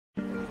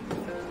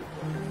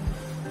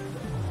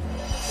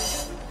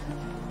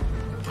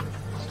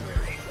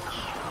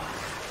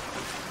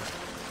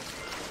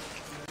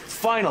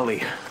Finally!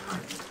 Do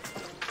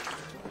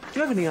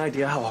you have any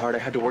idea how hard I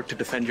had to work to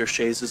defend your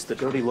chaises, the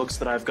dirty looks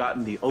that I've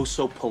gotten, the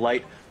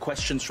oh-so-polite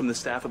questions from the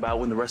staff about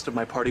when the rest of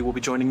my party will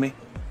be joining me?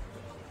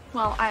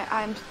 Well,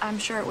 I'm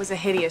sure it was a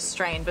hideous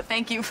strain, but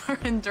thank you for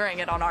enduring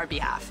it on our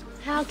behalf.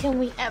 How can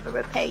we ever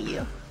repay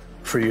you?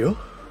 For you?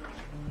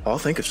 I'll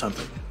think of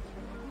something.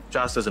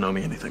 Joss doesn't owe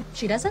me anything.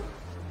 She doesn't?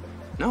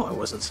 No, I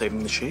wasn't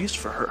saving the chaise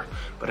for her,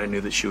 but I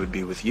knew that she would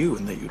be with you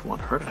and that you'd want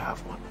her to have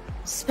one.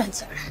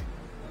 Spencer.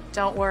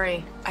 Don't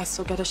worry, I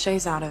still get a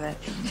chaise out of it.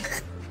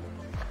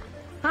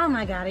 Oh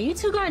my God, are you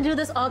two gonna do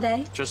this all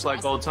day? Just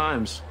like old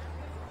times.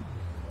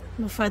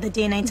 Before the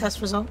DNA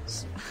test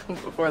results?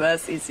 Before the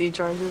SEC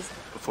charges.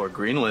 Before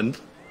Greenland.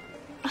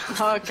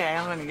 Okay,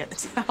 I'm gonna get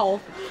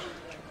help.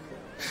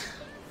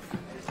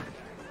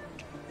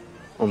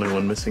 Only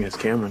one missing is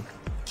Cameron.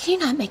 Can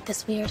you not make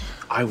this weird?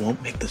 I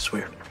won't make this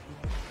weird.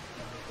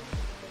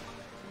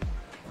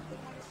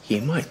 He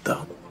might,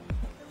 though.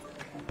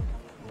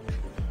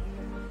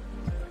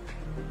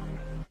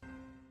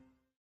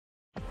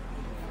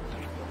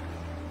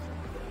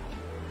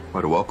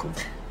 What a welcome.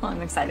 Well,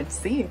 I'm excited to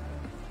see you.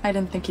 I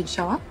didn't think you'd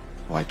show up.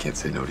 Well, I can't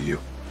say no to you.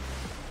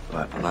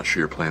 But I'm not sure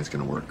your plan's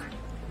gonna work.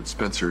 But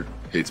Spencer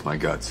hates my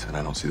guts, and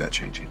I don't see that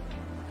changing.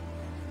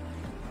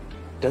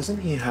 Doesn't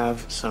he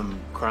have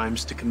some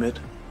crimes to commit?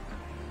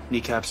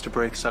 Kneecaps to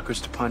break, suckers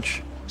to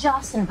punch?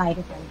 Joss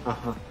invited him.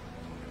 Uh-huh.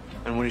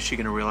 And when is she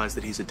gonna realize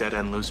that he's a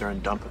dead-end loser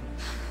and dump him?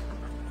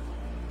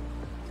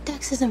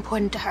 Dex is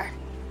important to her.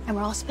 And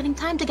we're all spending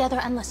time together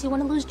unless you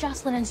want to lose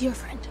Jocelyn as your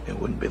friend. It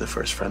wouldn't be the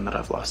first friend that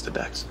I've lost to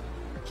Dex.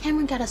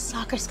 Cameron got a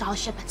soccer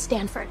scholarship at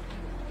Stanford.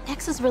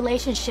 Dex's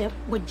relationship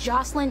with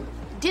Jocelyn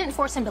didn't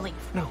force him to leave.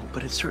 No,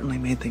 but it certainly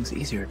made things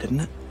easier, didn't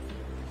it?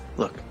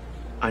 Look,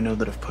 I know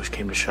that if push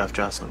came to shove,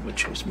 Jocelyn would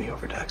choose me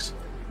over Dex.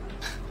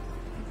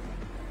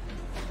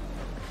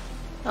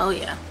 Oh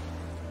yeah.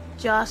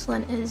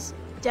 Jocelyn is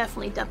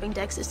definitely dumping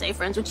Dex to stay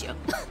friends with you.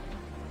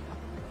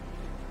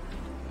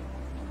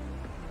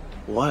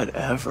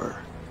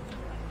 Whatever.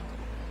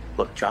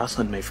 Look,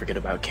 Jocelyn may forget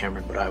about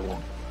Cameron, but I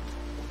won't.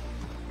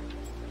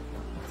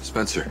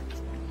 Spencer,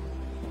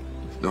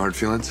 no hard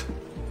feelings?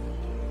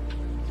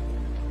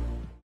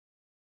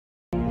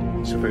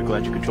 So very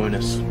glad you could join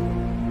us.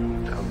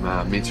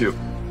 Me too.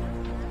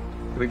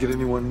 Gonna get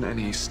anyone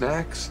any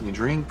snacks, any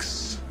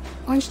drinks?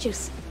 Orange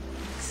juice.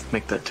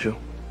 Make that too.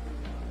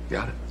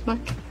 Got it.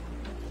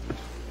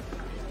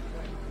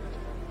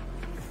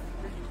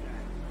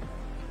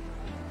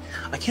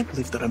 I can't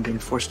believe that I'm being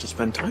forced to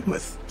spend time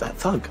with that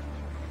thug.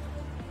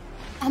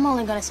 I'm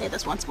only gonna say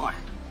this once more.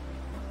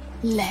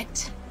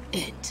 Let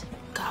it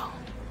go.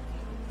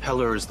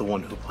 Heller is the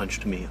one who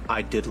punched me.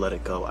 I did let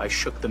it go. I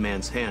shook the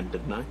man's hand,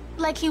 didn't I?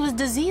 Like he was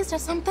diseased or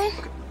something?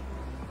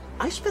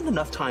 I spend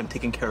enough time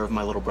taking care of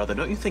my little brother.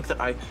 Don't you think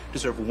that I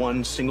deserve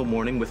one single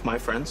morning with my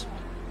friends?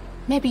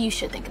 Maybe you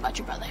should think about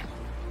your brother.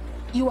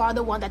 You are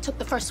the one that took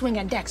the first swing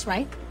at Dex,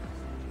 right?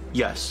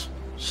 Yes.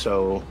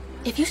 So...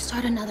 If you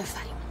start another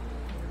fight,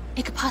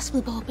 it could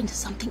possibly blow up into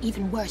something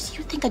even worse.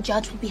 You think a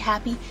judge would be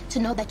happy to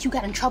know that you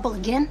got in trouble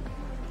again?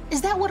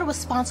 Is that what a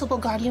responsible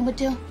guardian would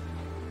do?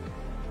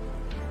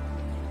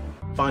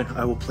 Fine,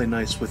 I will play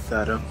nice with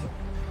that,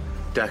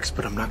 Dex,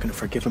 but I'm not gonna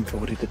forgive him for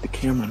what he did to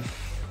Cameron.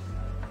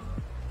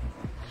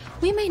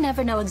 We may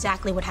never know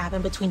exactly what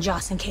happened between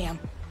Joss and Cam,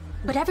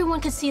 but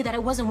everyone could see that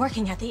it wasn't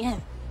working at the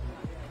end.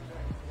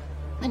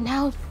 And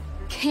now,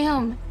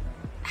 Cam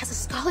has a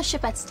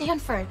scholarship at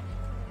Stanford.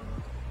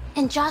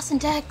 And Joss and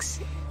Dex,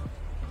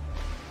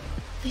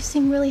 they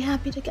seem really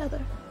happy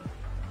together.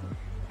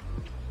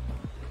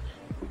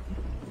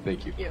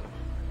 Thank you.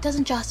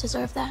 Doesn't Joss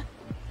deserve that?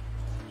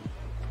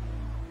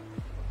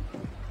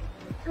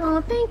 Oh,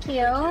 thank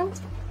you.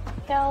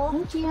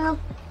 Thank you.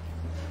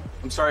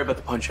 I'm sorry about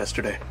the punch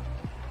yesterday.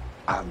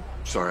 I'm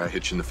sorry I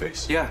hit you in the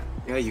face. Yeah,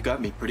 you got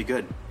me pretty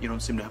good. You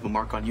don't seem to have a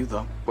mark on you,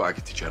 though. Well, I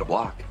could teach you how to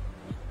block.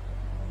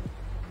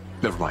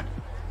 Never mind.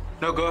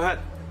 No, go ahead.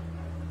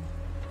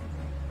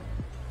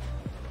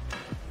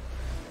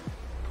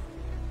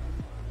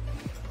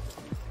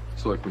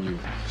 So like when you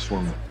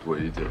swung the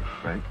way you did,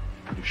 right?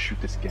 You shoot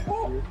this gap here,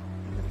 and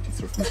then if you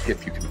throw from the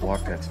hip, you can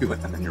block that too,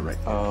 and then you're right.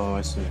 Oh,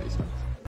 I see.